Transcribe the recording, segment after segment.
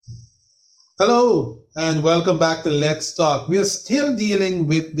Hello, and welcome back to Let's Talk. We are still dealing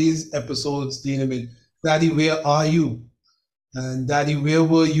with these episodes, dealing with Daddy, where are you? And Daddy, where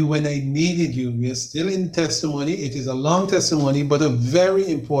were you when I needed you? We are still in testimony. It is a long testimony, but a very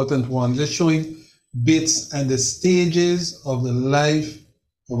important one, just showing bits and the stages of the life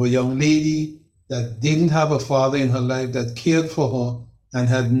of a young lady that didn't have a father in her life that cared for her and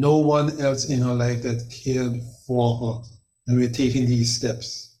had no one else in her life that cared for her. And we're taking these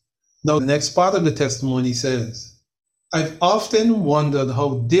steps. Now, the next part of the testimony says, I've often wondered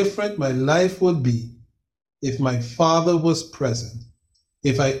how different my life would be if my father was present,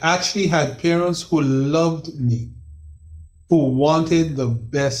 if I actually had parents who loved me, who wanted the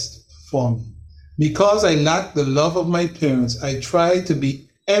best for me. Because I lacked the love of my parents, I tried to be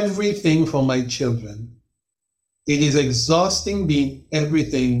everything for my children. It is exhausting being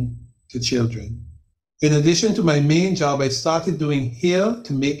everything to children. In addition to my main job, I started doing hair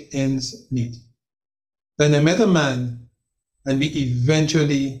to make ends meet. Then I met a man and we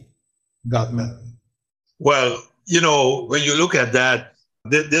eventually got married. Well, when you look at that,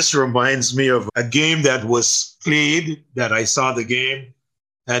 this reminds me of a game that was played, that I saw the game,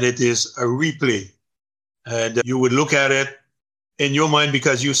 and it is a replay. And you would look at it in your mind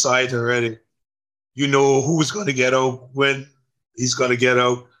because you saw it already. You know who's going to get out, when he's going to get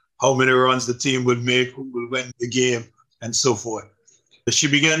out, how many runs the team will make, who will win the game, and so forth. She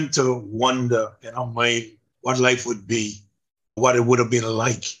began to wonder in her mind what life would be, what it would have been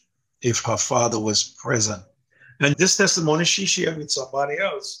like if her father was present. And this testimony she shared with somebody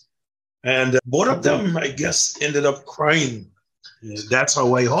else. And both of them, I guess, ended up crying. That's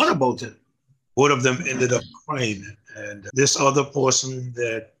how I heard about it. Both of them ended up crying. And this other person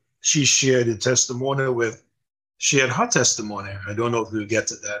that she shared the testimony with, she had her testimony. I don't know if we'll get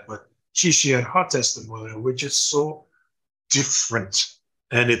to that, but she shared her testimony, which is so different.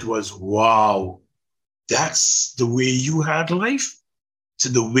 And it was, wow, that's the way you had life, to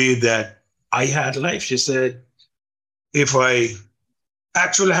the way that I had life. She said, if I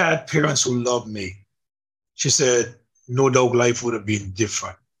actually had parents who loved me, she said, no doubt life would have been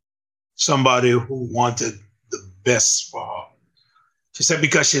different. Somebody who wanted the best for her. She said,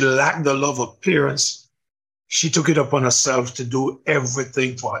 because she lacked the love of parents, she took it upon herself to do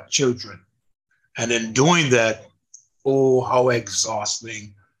everything for her children. And in doing that, oh, how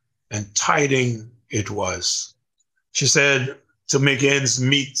exhausting and tiring it was. She said, to make ends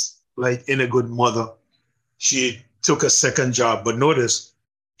meet, like in a good mother, she took a second job. But notice,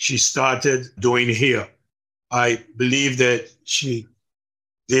 she started doing hair. I believe that she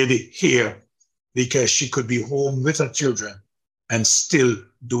did hair because she could be home with her children and still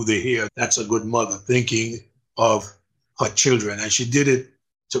do the hair. That's a good mother, thinking of her children. And she did it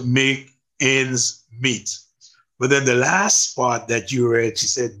to make ends meet. But then the last part that you read, she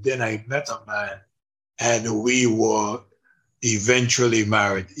said, then I met a man and we were eventually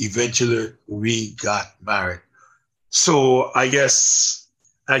married. Eventually we got married. So I guess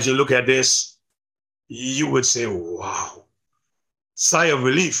as you look at this, you would say, wow, sigh of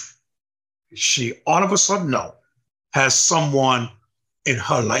relief. She all of a sudden now has someone in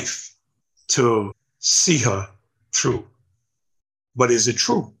her life to see her through. But is it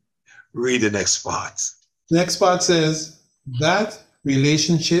true? Read the next part. Next part says that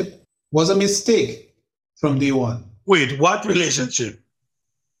relationship was a mistake from day one. Wait, what relationship?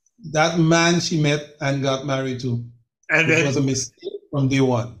 That man she met and got married to. And It then was a mistake from day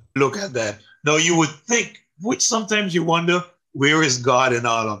one. look at that. Now you would think, which sometimes you wonder, where is God in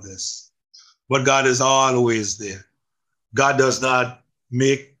all of this? But God is always there. God does not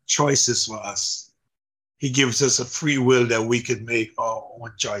make choices for us. He gives us a free will that we can make our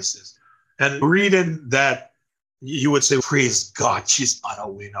own choices. And reading that, you would say, praise God, she's on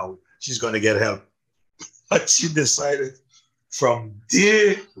her way now. She's going to get help. But she decided from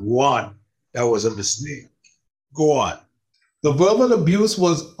day one, that was a mistake. Go on. The verbal abuse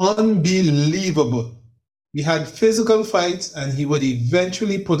was unbelievable. We had physical fights and he would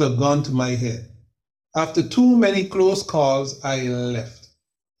eventually put a gun to my head. After too many close calls, I left.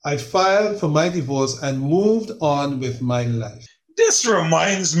 I filed for my divorce and moved on with my life. This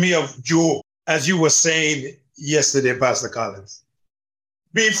reminds me of Job, as you were saying yesterday, Pastor Collins.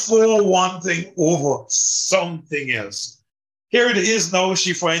 Before one thing, over something else. Here it is now,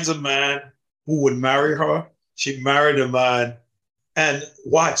 she finds a man who would marry her. She married a man. And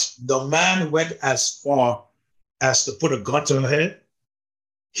watch, the man went as far as to put a gun to her head.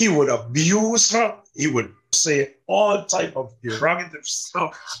 He would abuse her. He would say all type of derogative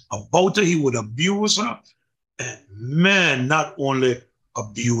stuff about her. He would abuse her. And man, not only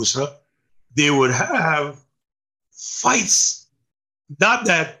abuse her, they would have fights. Not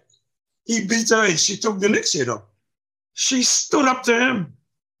that He beat her and she took the licks, you know. She stood up to him.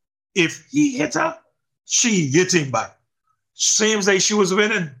 If he hit her, she hit him back. Seems like she was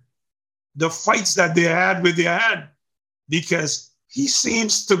winning the fights that they had with their hand because he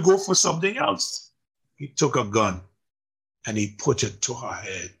seems to go for something else. He took a gun and he put it to her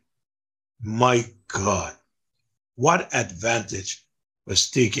head. My God, what advantage was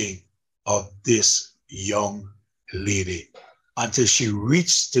taken of this young lady until she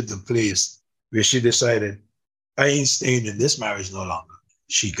reached to the place where she decided, I ain't staying in this marriage no longer.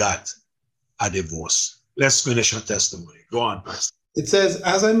 She got a divorce. Let's finish her testimony. Go on, Pastor. It says,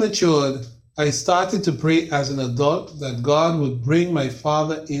 as I matured, I started to pray as an adult that God would bring my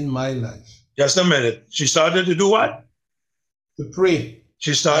father in my life. Just a minute. She started to do what? To pray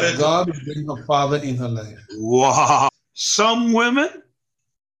She started that God would bring her father in her life. Wow. Some women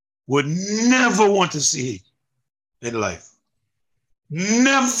would never want to see in life.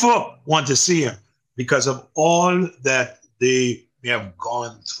 Never want to see him because of all that they may have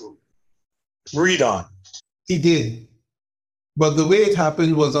gone through. Read on. He did. But the way it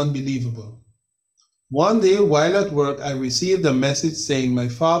happened was unbelievable. One day while at work, I received a message saying my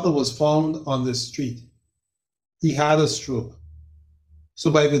father was found on the street. He had a stroke. So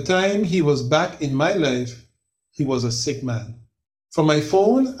by the time he was back in my life, he was a sick man. From my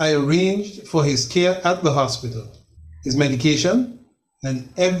phone, I arranged for his care at the hospital, his medication,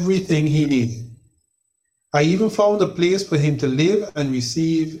 and everything he needed. I even found a place for him to live and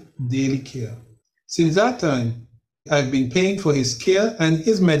receive daily care. Since that time, I've been paying for his care and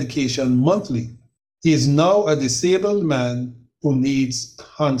his medication monthly. He is now a disabled man who needs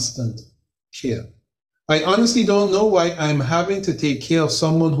constant care. I honestly don't know why I'm having to take care of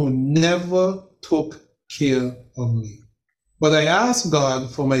someone who never took care of me. But I asked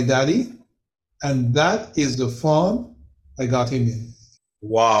God for my daddy, and that is the form I got him in.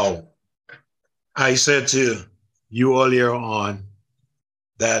 Wow. I said to you earlier on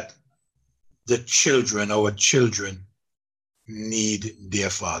that the children, our children, need their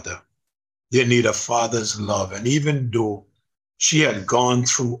father. They need a father's love. And even though she had gone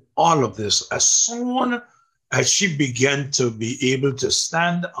through all of this, as soon as she began to be able to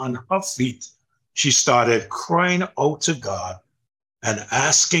stand on her feet, she started crying out to God and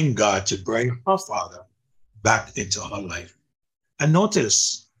asking God to bring her father back into her life. And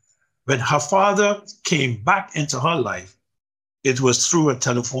notice, when her father came back into her life, it was through a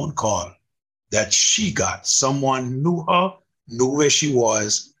telephone call that she got. Someone knew her, knew where she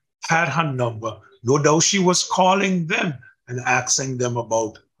was, had her number. No doubt she was calling them and asking them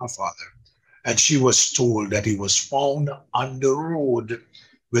about her father. And she was told that he was found on the road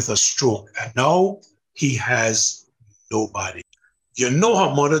with a stroke. And now he has nobody. You know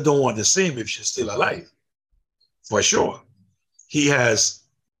her mother don't want to see him if she's still alive. For sure. He has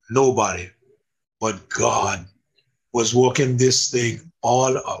nobody. But God was working this thing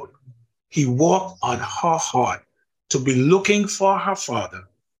all out. He worked on her heart to be looking for her father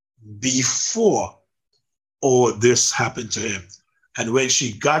before all this happened to him. And when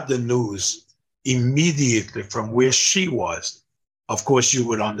she got the news immediately from where she was, of course, you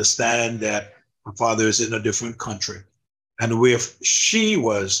would understand that her father is in a different country. And where she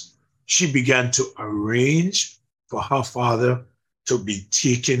was, she began to arrange for her father to be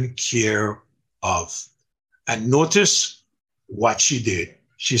taken care of. And notice what she did.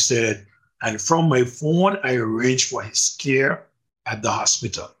 She said, and from my phone, I arranged for his care at the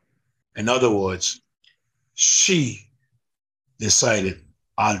hospital. In other words, she decided,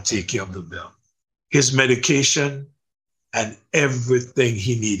 I'll take care of the bill. His medication and everything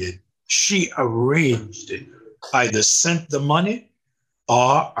he needed, she arranged it. Either sent the money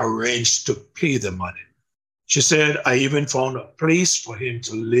or arranged to pay the money. She said, I even found a place for him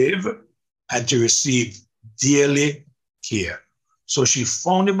to live and to receive daily care. So she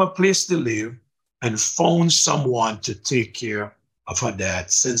found him a place to live and found someone to take care of her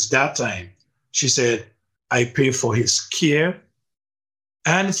dad. Since that time, she said, I pay for his care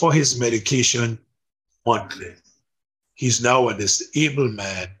and for his medication monthly. He's now a disabled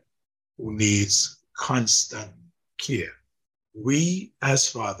man who needs constant care. We as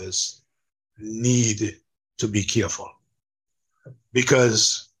fathers need to be careful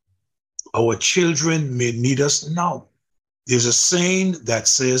because our children may need us now. There's a saying that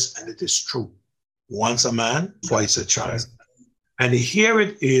says, and it is true, once a man, twice a child. And here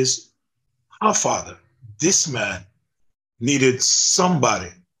it is, our father, this man needed somebody,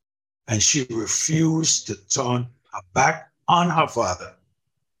 and she refused to turn her back on her father,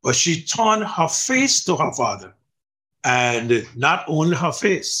 but she turned her face to her father. And not only her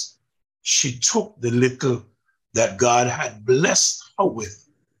face, she took the little that God had blessed her with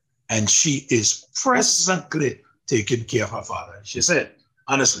and she is presently taking care of her father. She said,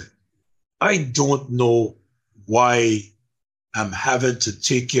 honestly, I don't know why I'm having to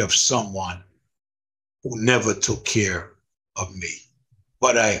take care of someone who never took care of me.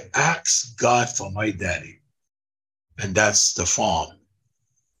 But I asked God for my daddy, and that's the farm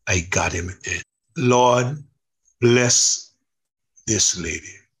I got him in. Lord, bless this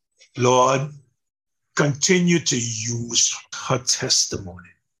lady. Lord, continue to use her testimony.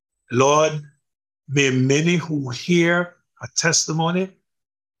 Lord, may many who hear her testimony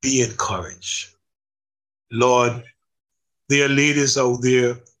be encouraged. Lord, there are ladies out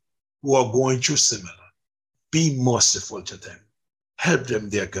there who are going through similar. Be merciful to them. Help them,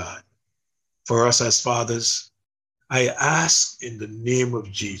 dear God. For us as fathers, I ask in the name of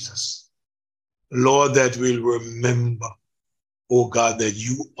Jesus, Lord, that we'll remember, oh God, that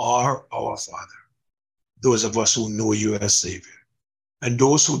you are our Father. Those of us who know you as Savior. And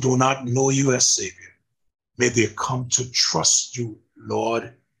those who do not know you as Savior, may they come to trust you,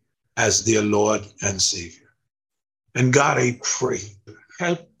 Lord, as their Lord and Savior. And God, I pray,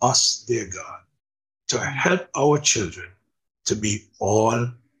 help us, dear God, to help our children to be all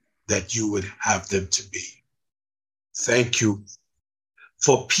that you would have them to be. Thank you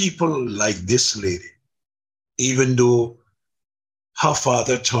for people like this lady, even though her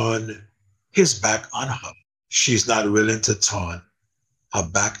father turned his back on her, she's not willing to turn her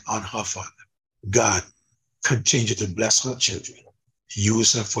back on her father. God, continue to bless her children.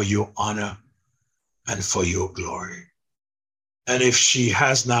 Use her for your honor and for your glory. And if she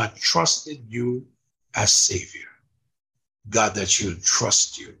has not trusted you as Savior, God, that she'll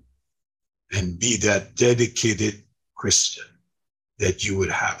trust you and be that dedicated Christian that you would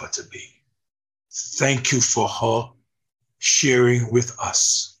have her to be. Thank you for her sharing with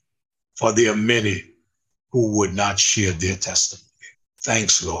us, for there are many who would not share their testimony.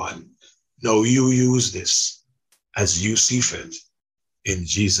 Thanks, Lord. Now you use this as you see fit. In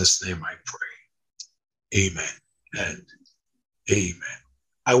Jesus' name I pray. Amen and amen.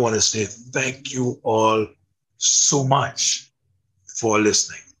 I want to say thank you all so much for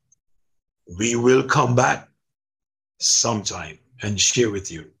listening. We will come back sometime and share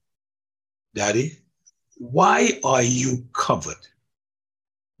with you. Daddy, why are you covered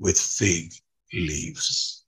with fig leaves?